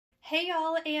Hey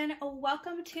y'all, and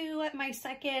welcome to my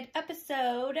second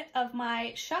episode of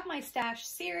my Shop My Stash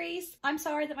series. I'm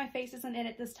sorry that my face isn't in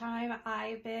it this time.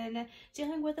 I've been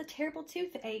dealing with a terrible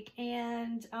toothache,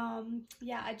 and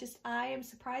yeah, I am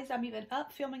surprised I'm even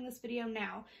up filming this video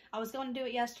now. I was going to do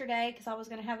it yesterday because I was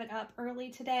going to have it up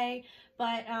early today,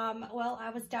 but well, I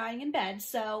was dying in bed.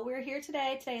 So we're here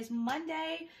today. Today is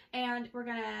Monday, and we're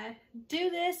gonna do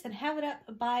this and have it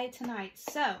up by tonight.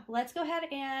 So let's go ahead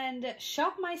and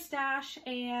shop my stash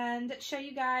and show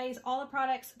you guys all the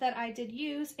products that I did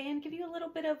use and give you a little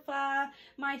bit of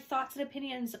my thoughts and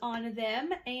opinions on them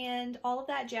and all of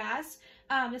that jazz.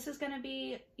 This is gonna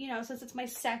be, you know, since it's my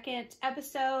second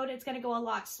episode, it's gonna go a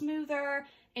lot smoother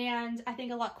and I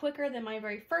think a lot quicker than my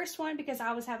very first one because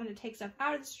I was having to take stuff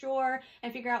out of this drawer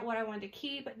and figure out what I wanted to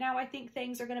keep. But now I think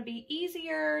things are going to be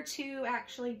easier to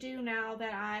actually do now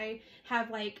that I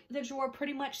have like the drawer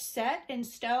pretty much set in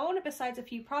stone besides a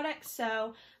few products.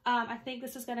 So I think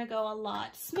this is going to go a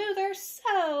lot smoother.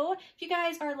 So if you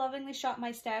guys are loving the Shop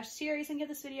My Stash series, and give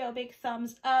this video a big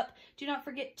thumbs up. Do not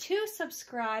forget to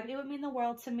subscribe. It would mean the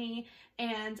world to me.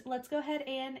 And let's go ahead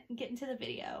and get into the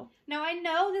video. Now I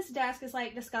know this desk is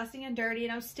like disgusting and dirty,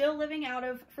 and I'm still living out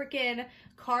of freaking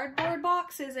cardboard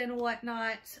boxes and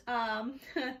whatnot.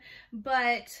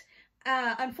 But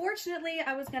unfortunately,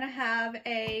 I was gonna have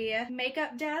a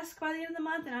makeup desk by the end of the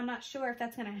month, and I'm not sure if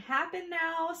that's gonna happen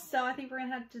now. So I think we're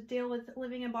gonna have to deal with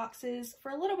living in boxes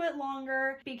for a little bit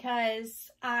longer because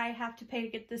I have to pay to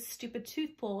get this stupid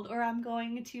tooth pulled, or I'm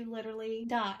going to literally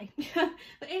die.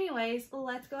 But anyways,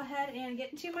 let's go ahead and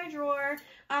get into my drawer.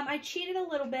 I cheated a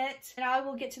little bit, and I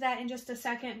will get to that in just a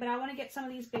second, but I want to get some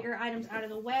of these bigger items out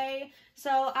of the way.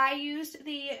 So I used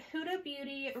the Huda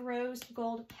Beauty Rose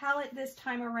Gold palette this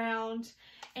time around.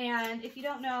 And if you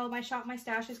don't know, my Shop My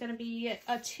Stash is going to be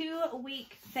a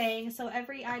 2-week thing. So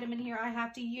every item in here I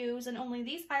have to use, and only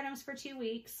these items for 2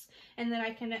 weeks, and then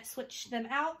I can switch them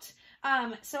out.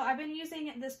 So I've been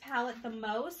using this palette the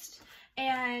most.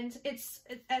 And it's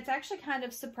actually kind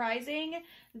of surprising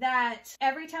that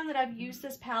every time that I've used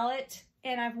this palette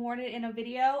and I've worn it in a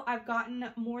video, I've gotten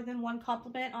more than one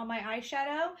compliment on my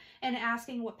eyeshadow and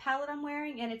asking what palette I'm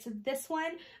wearing, and it's this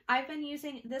one. I've been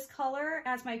using this color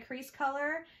as my crease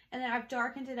color, and then I've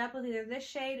darkened it up with either this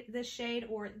shade,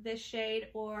 or this shade,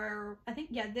 or I think,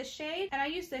 yeah, this shade. And I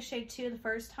used this shade too the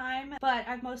first time, but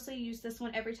I've mostly used this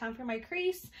one every time for my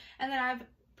crease, and then I've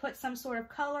put some sort of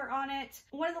color on it.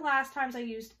 One of the last times I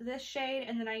used this shade,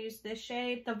 and then I used this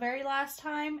shade the very last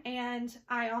time, and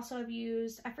I also have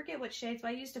used, I forget which shades, but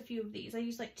I used a few of these. I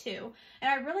used like 2,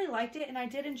 and I really liked it, and I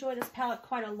did enjoy this palette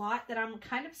quite a lot, that I'm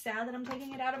kind of sad that I'm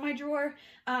taking it out of my drawer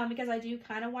because I do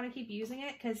kind of want to keep using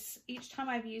it, because each time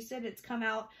I've used it, it's come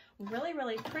out really,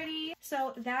 really pretty.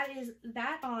 So that is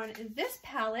that on this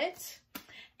palette.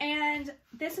 And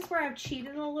this is where I've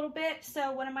cheated a little bit.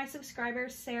 So one of my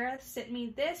subscribers, Sarah, sent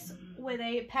me this with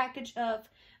a package of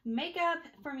makeup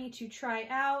for me to try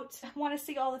out. I want to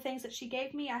see all the things that she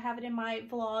gave me. I have it in my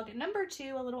vlog number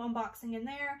 2, a little unboxing in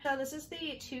there. So this is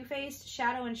the Too Faced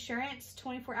Shadow Insurance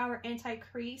 24-Hour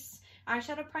Anti-Crease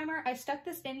Eyeshadow Primer. I stuck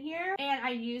this in here and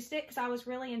I used it because I was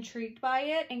really intrigued by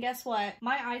it, and guess what?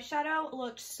 My eyeshadow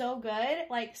looked so good,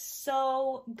 like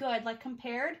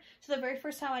compared to the very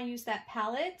first time I used that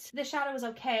palette. The shadow was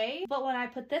okay, but when I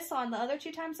put this on the other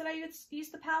 2 times that I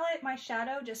used the palette, my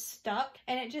shadow just stuck,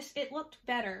 and it looked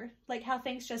better, like how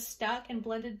things just stuck and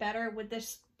blended better with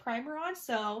this primer on.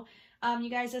 So you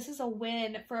guys, this is a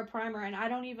win for a primer, and I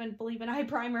don't even believe in eye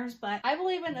primers, but I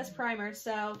believe in this primer,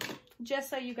 so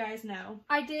just so you guys know.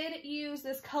 I did use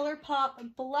this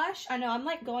ColourPop blush. I know I'm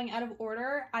like going out of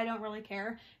order. I don't really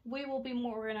care. We will be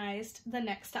more organized the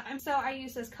next time. So I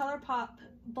used this ColourPop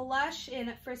blush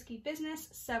in Frisky Business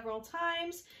several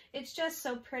times. It's just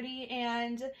so pretty,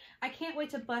 and I can't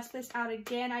wait to bust this out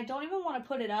again. I don't even want to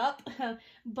put it up,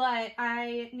 but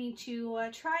I need to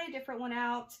try a different one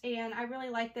out, and I really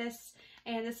like this.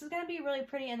 And this is going to be really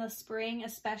pretty in the spring,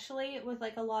 especially with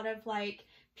like a lot of like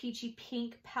peachy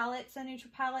pink palettes and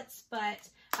neutral palettes. But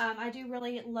I do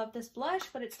really love this blush,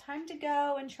 but it's time to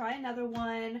go and try another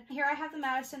one. Here I have the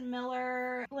Madison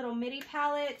Miller little midi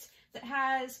palette that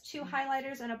has 2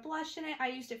 highlighters and a blush in it. I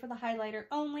used it for the highlighter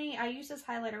only. I used this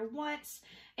highlighter once,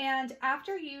 and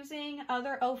after using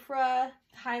other Ofra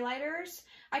highlighters,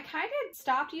 I kind of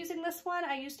stopped using this one.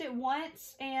 I used it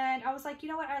once, and I was like, you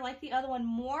know what, I like the other one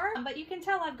more, but you can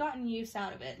tell I've gotten use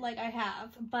out of it, like I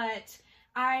have, but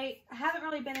I haven't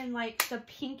really been in like the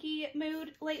pinky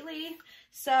mood lately,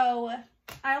 so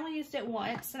I only used it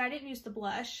once, and I didn't use the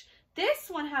blush. This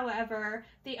one, however,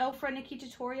 the Ofra Nikki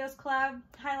Tutorials collab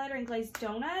highlighter in Glazed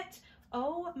Donut,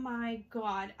 Oh my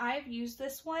god, I've used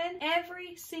this one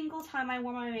every single time I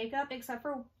wore my makeup, except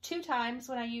for 2 times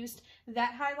when I used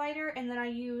that highlighter and then I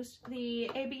used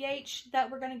the ABH that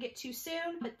we're gonna get to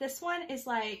soon. But this one is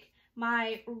like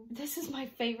this is my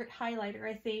favorite highlighter,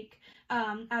 I think,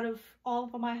 out of all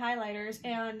of my highlighters,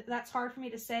 and that's hard for me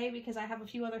to say because I have a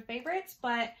few other favorites,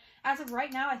 but as of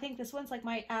right now, I think this one's like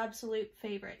my absolute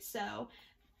favorite. So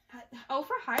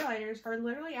Ofra highlighters are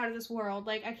literally out of this world.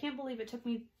 Like, I can't believe it took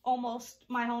me almost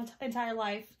my whole entire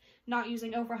life not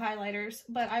using Ofra highlighters,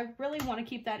 but I really want to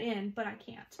keep that in, but I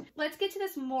can't. Let's get to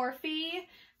this Morphe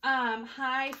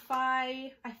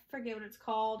Hi-Fi, I forget what it's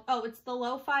called. Oh, it's the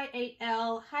Lo-Fi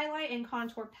 8L Highlight and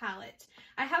Contour Palette.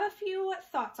 I have a few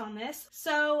thoughts on this.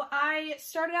 So I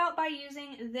started out by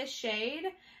using this shade,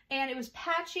 and it was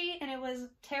patchy, and it was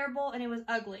terrible, and it was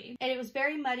ugly, and it was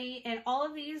very muddy, and all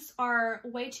of these are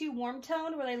way too warm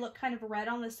toned where they look kind of red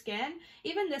on the skin.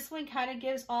 Even this one kind of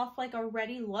gives off like a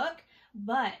reddy look,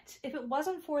 but if it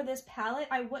wasn't for this palette,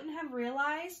 I wouldn't have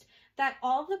realized that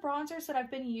all of the bronzers that I've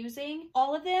been using,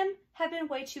 all of them have been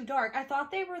way too dark. I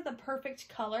thought they were the perfect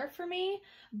color for me,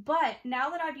 but now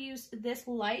that I've used this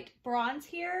light bronze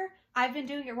here, I've been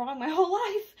doing it wrong my whole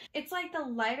life. It's like the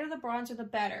lighter the bronzer, the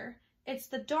better. It's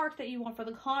the dark that you want for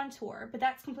the contour, but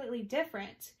that's completely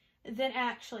different than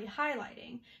actually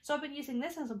highlighting. So I've been using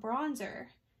this as a bronzer,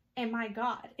 and my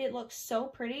god, it looks so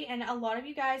pretty, and a lot of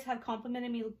you guys have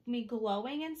complimented me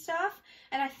glowing and stuff,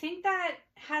 and I think that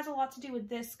has a lot to do with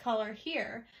this color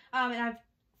here. And I've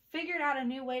figured out a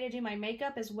new way to do my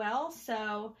makeup as well,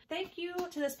 so thank you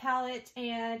to this palette,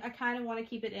 and I kind of want to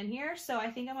keep it in here, so I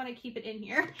think I want to keep it in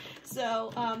here.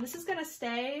 So this is gonna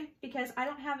stay because I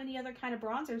don't have any other kind of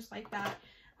bronzers like that.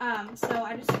 So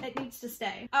it needs to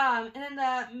stay. And then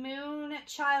the Moon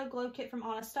Child Glow Kit from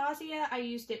Anastasia, I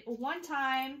used it one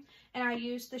time, and I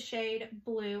used the shade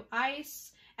Blue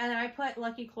Ice, and then I put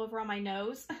Lucky Clover on my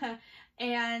nose.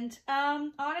 And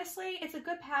honestly, it's a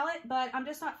good palette, but I'm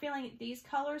just not feeling these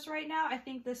colors right now. I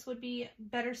think this would be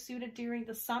better suited during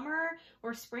the summer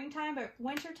or springtime, but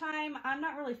wintertime, I'm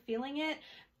not really feeling it.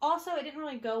 Also, it didn't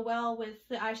really go well with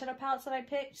the eyeshadow palettes that I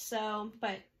picked, so,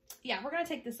 but yeah, we're gonna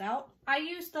take this out. I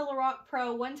used the Lorac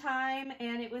Pro one time,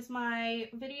 and it was my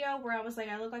video where I was like,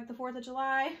 I look like the 4th of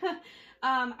July.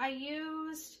 I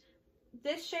used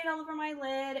this shade all over my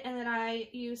lid, and then I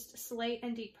used Slate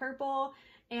and Deep Purple,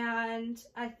 and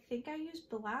I think I used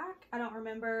black. I don't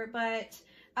remember, but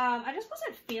I just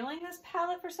wasn't feeling this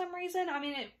palette for some reason. I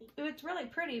mean, it's really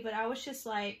pretty, but I was just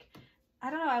like, I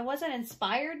don't know, I wasn't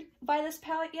inspired by this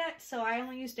palette yet, so I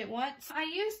only used it once. I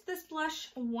used this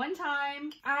blush one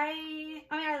time. I mean,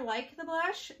 I like the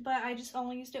blush, but I just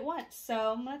only used it once,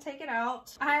 so I'm gonna take it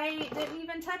out. I didn't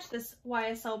even touch this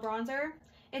YSL bronzer.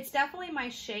 It's definitely my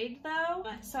shade though,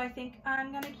 so I think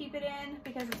I'm gonna keep it in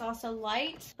because it's also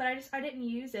light, but I didn't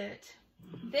use it.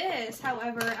 This,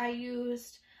 however, I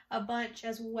used a bunch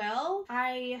as well.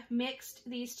 I mixed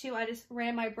these two. I just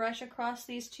ran my brush across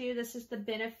these two. This is the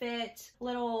Benefit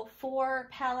little 4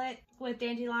 palette with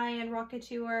Dandelion,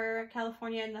 Rockateur,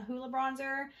 California, and the Hula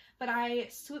bronzer, but I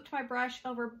swooped my brush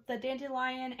over the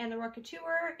Dandelion and the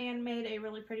Rockateur and made a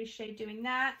really pretty shade doing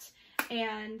that.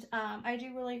 And I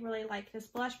do really like this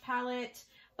blush palette,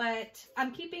 but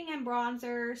I'm keeping in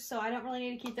bronzers, so I don't really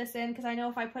need to keep this in because I know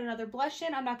if I put another blush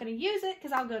in, I'm not going to use it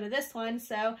because I'll go to this one,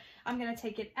 so I'm going to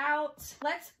take it out.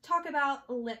 Let's talk about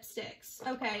lipsticks.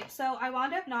 Okay, so I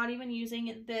wound up not even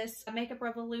using this Makeup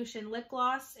Revolution lip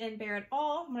gloss in Bare It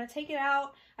All. I'm going to take it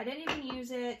out. I didn't even use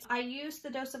it. I used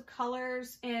the Dose of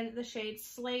Colors in the shade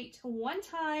Slate one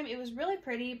time. It was really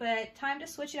pretty, but time to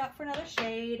switch it out for another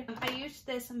shade. I used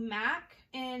this MAC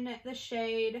in the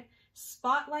shade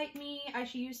Spotlight Me. I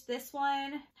used this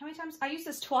one. How many times? I used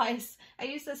this twice. I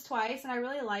used this twice and I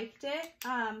really liked it,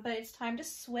 but it's time to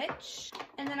switch.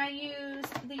 And then I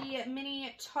used the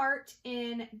mini Tarte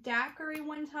in Daiquiri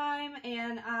one time,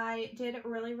 and I did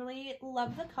really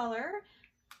love the color.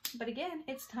 But again,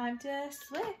 it's time to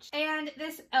switch. And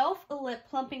this e.l.f. lip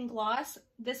plumping gloss,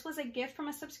 this was a gift from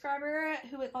a subscriber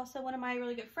who is also one of my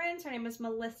really good friends. Her name is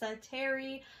Melissa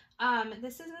Terry.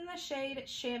 This is in the shade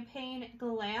Champagne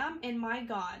Glam, and my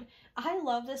god, I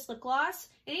love this lip gloss.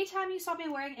 Anytime you saw me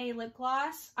wearing a lip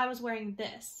gloss, I was wearing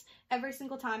this. Every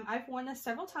single time. I've worn this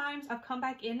several times. I've come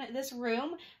back in this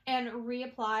room and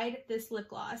reapplied this lip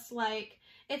gloss. Like,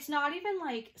 it's not even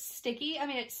like sticky. I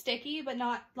mean, it's sticky, but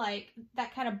not like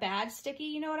that kind of bad sticky,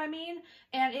 you know what I mean?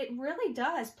 And it really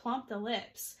does plump the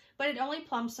lips, but it only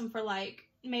plumps them for like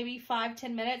maybe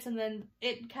 5-10 minutes, and then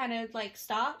it kind of like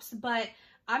stops. But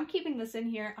I'm keeping this in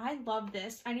here. I love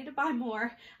this. I need to buy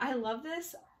more. I love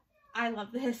this. I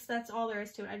love this. That's all there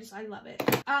is to it. I love it.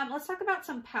 Let's talk about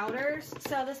some powders.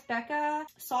 So this Becca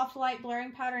Soft Light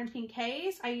Blurring Powder in Pink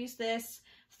Haze. I used this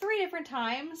 3 different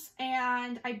times,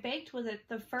 and I baked with it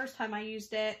the first time I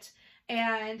used it.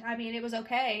 And I mean, it was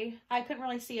okay. I couldn't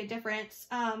really see a difference.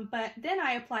 But then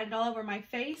I applied it all over my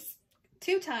face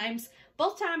 2 times.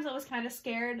 Both times I was kind of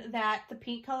scared that the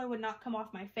pink color would not come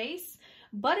off my face,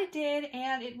 but it did,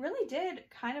 and it really did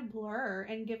kind of blur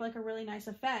and give like a really nice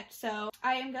effect. So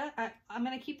I'm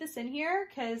gonna keep this in here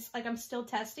because like I'm still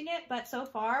testing it, but so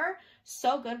far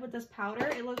so good with this powder.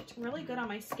 It looked really good on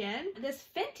my skin. This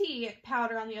Fenty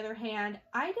powder, on the other hand,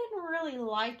 I didn't really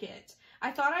like it.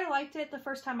 I thought I liked it the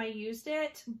first time I used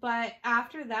it, but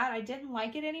after that I didn't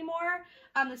like it anymore.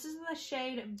 This is in the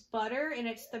shade Butter, and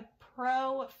it's the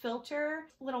Pro Filter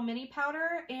little mini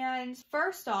powder. And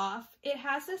first off, it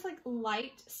has this like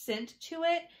light scent to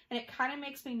it, and it kind of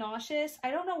makes me nauseous.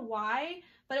 I don't know why,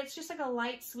 but it's just like a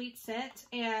light sweet scent.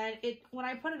 And when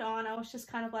I put it on, I was just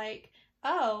kind of like,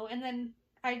 oh, and then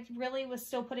I really was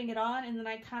still putting it on, and then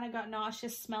I kind of got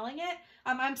nauseous smelling it.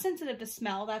 I'm sensitive to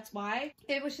smell, that's why.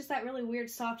 It was just that really weird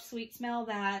soft sweet smell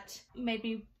that made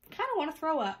me kind of want to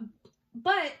throw up.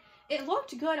 But it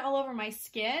looked good all over my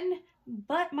skin.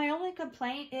 But my only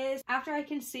complaint is after I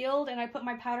concealed and I put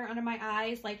my powder under my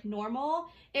eyes like normal,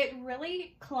 it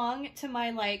really clung to my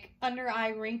like under eye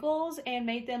wrinkles and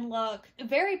made them look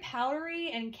very powdery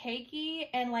and cakey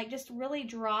and like just really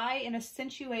dry, and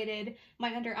accentuated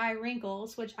my under eye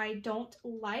wrinkles, which I don't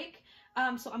like.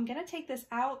 So I'm gonna take this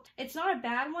out. It's not a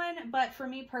bad one, but for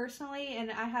me personally,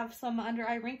 and I have some under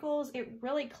eye wrinkles, it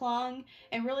really clung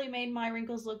and really made my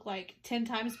wrinkles look like 10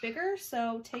 times bigger.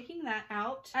 So taking that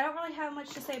out. I don't really have much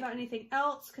to say about anything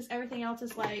else because everything else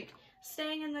is like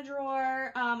staying in the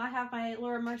drawer. I have my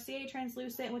Laura Mercier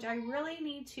translucent, which I really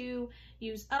need to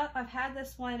use up. I've had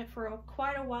this one for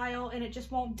quite a while and it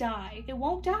just won't die. It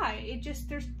won't die. It just,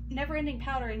 there's never ending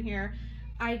powder in here.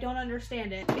 I don't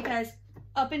understand it because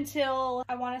up until,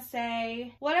 I want to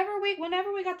say, whenever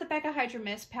we got the Becca Hydra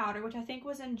Mist powder, which I think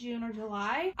was in June or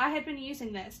July, I had been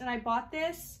using this, and I bought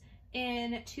this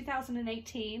in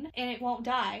 2018, and it won't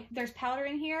die. There's powder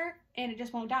in here, and it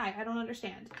just won't die. I don't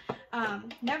understand.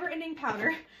 Never-ending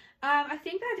powder. I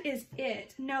think that is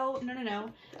it. No.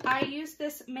 I used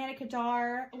this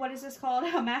Manicadar, what is this called?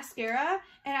 A mascara,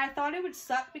 and I thought it would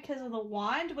suck because of the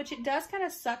wand, which it does kind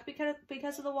of suck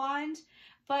because of the wand,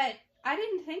 but I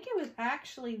didn't think it was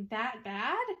actually that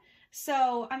bad.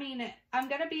 So, I mean, I'm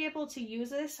going to be able to use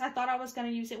this. I thought I was going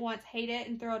to use it once, hate it,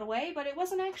 and throw it away, but it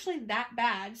wasn't actually that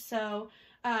bad. So,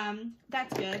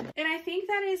 that's good. And I think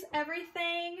that is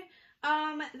everything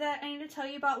that I need to tell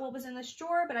you about what was in this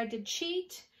drawer, but I did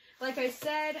cheat. Like I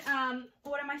said,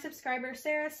 one of my subscribers,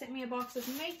 Sarah, sent me a box of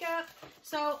makeup.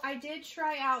 So I did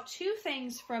try out 2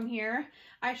 things from here.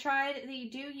 I tried the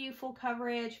Do You Full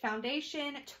Coverage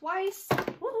Foundation twice.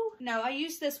 Woohoo! No, I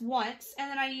used this once,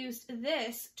 and then I used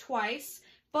this twice.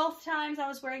 Both times I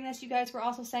was wearing this, you guys were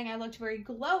also saying I looked very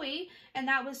glowy, and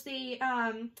that was the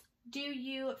Do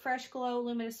You Fresh Glow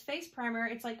Luminous Face Primer.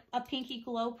 It's like a pinky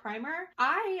glow primer.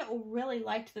 I really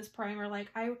liked this primer.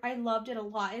 Like, I loved it a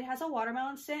lot. It has a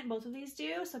watermelon scent. Both of these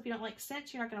do. So if you don't like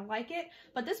scents, you're not going to like it.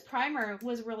 But this primer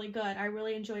was really good. I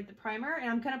really enjoyed the primer. And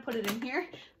I'm going to put it in here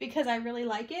because I really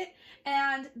like it.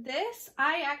 And this,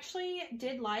 I actually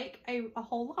did like a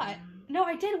whole lot. No,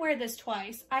 I did wear this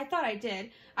twice. I thought I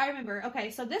did. I remember.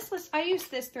 Okay, so this was, I used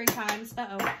this 3 times.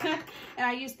 And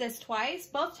I used this twice.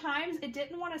 Both times, it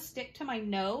didn't want to stick to my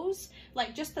nose,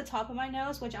 like just the top of my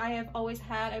nose, which I have always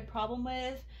had a problem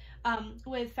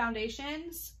with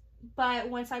foundations. But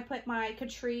once I put my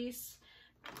Catrice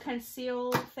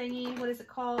conceal thingy, what is it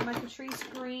called? My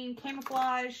Catrice green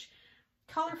camouflage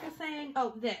colorful thing.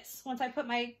 Oh, this. Once I put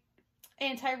my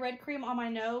anti-red cream on my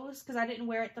nose, because I didn't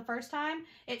wear it the first time,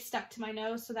 it stuck to my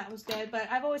nose, so that was good. But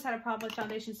I've always had a problem with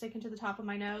foundation sticking to the top of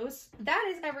my nose. That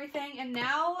is everything, and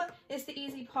now is the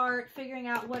easy part, figuring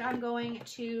out what I'm going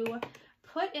to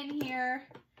put in here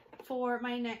for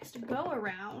my next go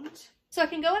around. So I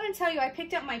can go ahead and tell you I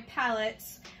picked up my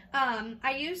palettes.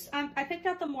 I picked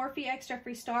out the Morphe Extra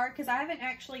Free Star because I haven't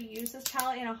actually used this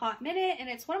palette in a hot minute, and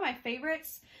it's one of my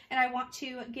favorites, and I want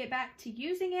to get back to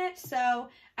using it. So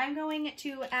I'm going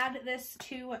to add this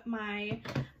to my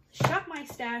Shop My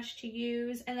Stash to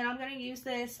use, and then I'm going to use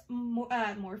this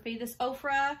Morphe, this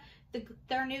Ofra,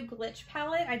 their new Glitch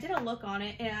palette. I did a look on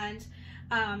it, and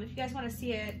if you guys want to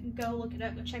see it, go look it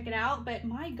up and check it out. But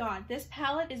my God, this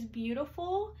palette is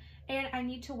beautiful, and I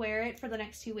need to wear it for the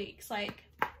next 2 weeks. Like,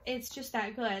 it's just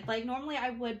that good. Like normally I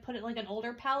would put it like an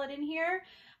older palette in here,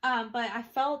 but I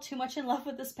fell too much in love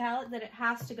with this palette that it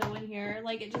has to go in here.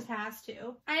 Like it just has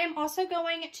to. I am also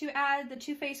going to add the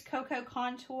Too Faced Cocoa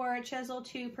Contour Chisel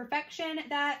to Perfection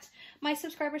that my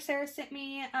subscriber Sarah sent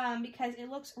me because it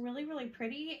looks really, really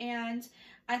pretty, and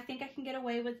I think I can get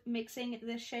away with mixing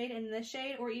this shade and this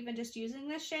shade, or even just using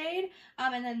this shade.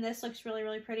 And then this looks really,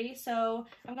 really pretty. So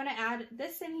I'm going to add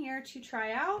this in here to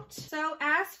try out. So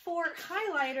as for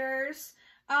highlighters,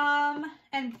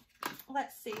 and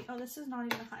let's see. Oh, this is not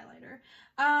even a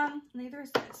highlighter. Neither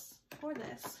is this or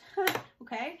this.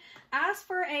 Okay. As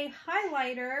for a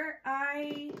highlighter,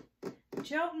 I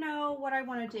don't know what I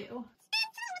want to do.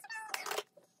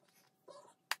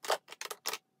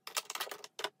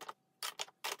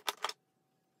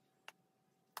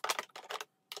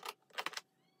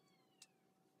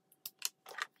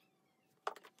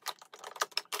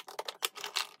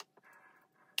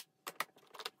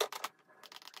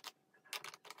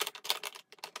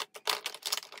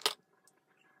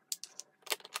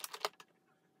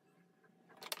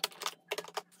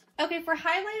 Okay, for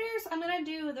highlighters, I'm going to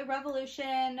do the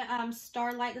Revolution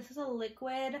Starlight. This is a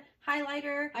liquid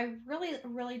highlighter. I really,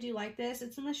 really do like this.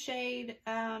 It's in the shade,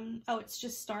 oh, it's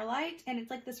just Starlight, and it's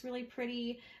like this really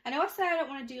pretty, I know I said I don't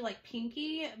want to do like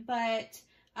pinky, but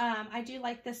I do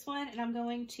like this one, and I'm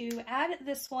going to add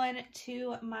this one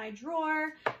to my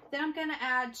drawer. Then I'm going to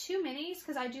add 2 minis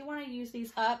because I do want to use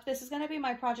these up. This is going to be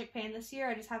my project pan this year.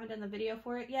 I just haven't done the video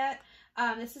for it yet.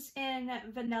 This is in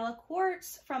Vanilla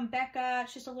Quartz from Becca.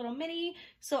 It's just a little mini,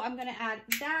 so I'm going to add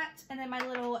that. And then my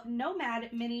little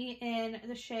Nomad mini in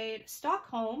the shade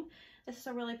Stockholm. This is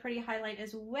a really pretty highlight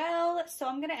as well. So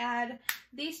I'm going to add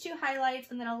these 2 highlights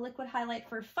and then a liquid highlight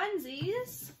for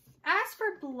funsies. As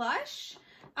for blush,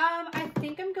 I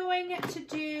think I'm going to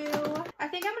do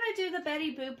the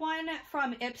Betty Boop one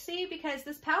from IPSY because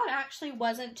this palette actually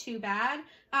wasn't too bad.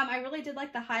 I really did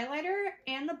like the highlighter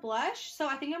and the blush, so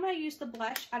I think I'm going to use the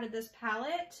blush out of this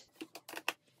palette.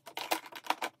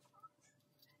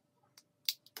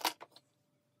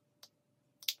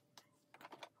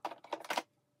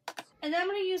 And then I'm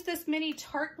going to use this mini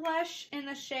Tarte blush in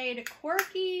the shade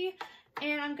Quirky,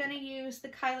 and I'm going to use the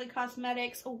Kylie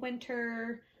Cosmetics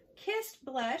Winter Kissed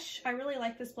blush. I really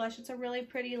like this blush. It's a really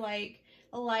pretty like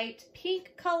light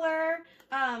pink color.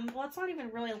 Well, it's not even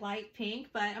really light pink,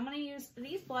 but I'm going to use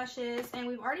these blushes, and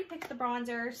we've already picked the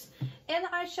bronzers and the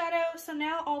eyeshadow, so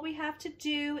now all we have to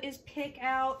do is pick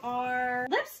out our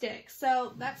lipstick.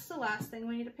 So that's the last thing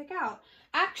we need to pick out.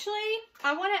 Actually,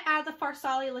 I want to add the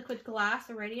Farsali Liquid Glass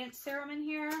Radiance Serum in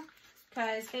here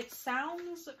because it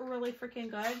sounds really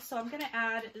freaking good. So I'm going to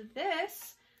add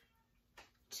this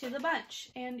to the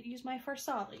bunch and use my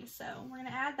Farsali. So we're going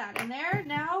to add that in there.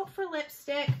 Now for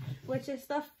lipstick, which is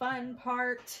the fun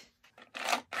part.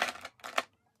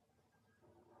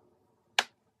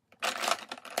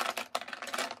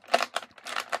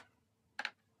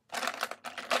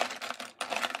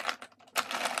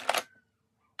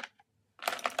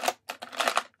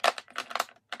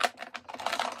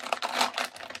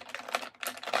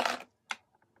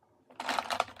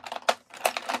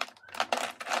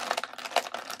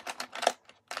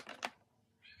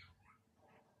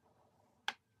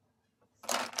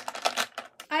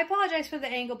 I apologize for the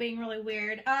angle being really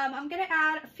weird. I'm going to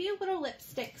add a few little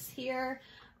lipsticks here.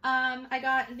 I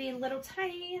got the little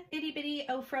tiny itty bitty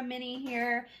Ofra mini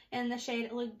here in the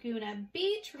shade Laguna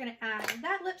Beach. We're going to add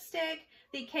that lipstick.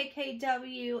 The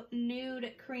KKW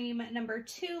Nude Cream number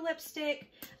 2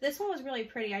 lipstick. This one was really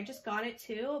pretty. I just got it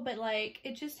too, but like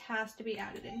it just has to be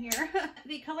added in here.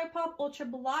 The ColourPop Ultra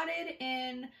Blotted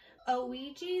in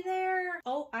Ouija there.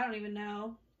 Oh, I don't even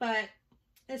know, but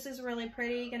this is really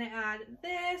pretty. Gonna add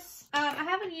this. I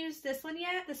haven't used this one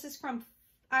yet. This is from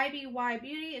IPSY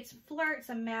Beauty. It's Flirt. It's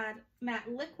a matte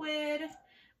liquid.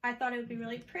 I thought it would be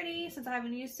really pretty. Since I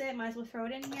haven't used it, might as well throw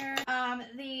it in here.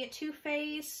 The Too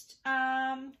Faced,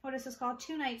 what is this called?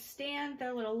 Two Night Stand.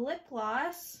 Their little lip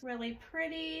gloss. Really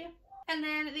pretty. And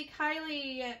then the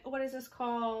Kylie, what is this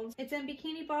called? It's in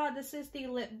Bikini Bod. This is the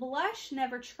lip blush.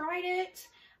 Never tried it.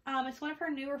 It's one of her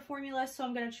newer formulas, so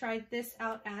I'm going to try this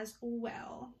out as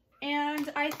well.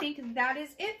 And I think that is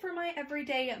it for my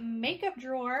everyday makeup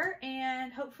drawer,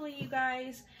 and hopefully you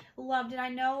guys loved it. I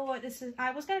know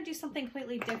I was going to do something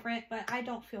completely different, but I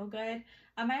don't feel good.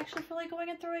 I actually feel like going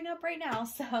and throwing up right now,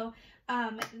 so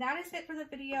that is it for the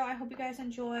video. I hope you guys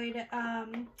enjoyed.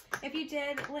 If you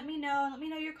did, let me know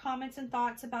your comments and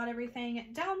thoughts about everything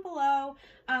down below.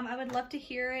 I would love to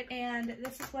hear it, and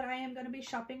this is what I am going to be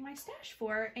shopping my stash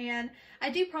for. And I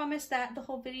do promise that the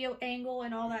whole video angle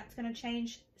and all that's going to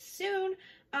change soon,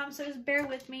 So just bear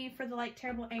with me for the like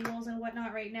terrible angles and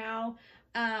whatnot right now.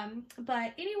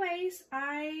 But anyways,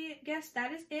 I guess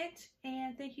that is it,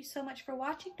 and thank you so much for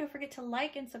watching. Don't forget to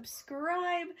like and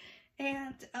subscribe,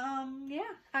 and yeah,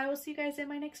 I will see you guys in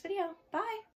my next video. Bye.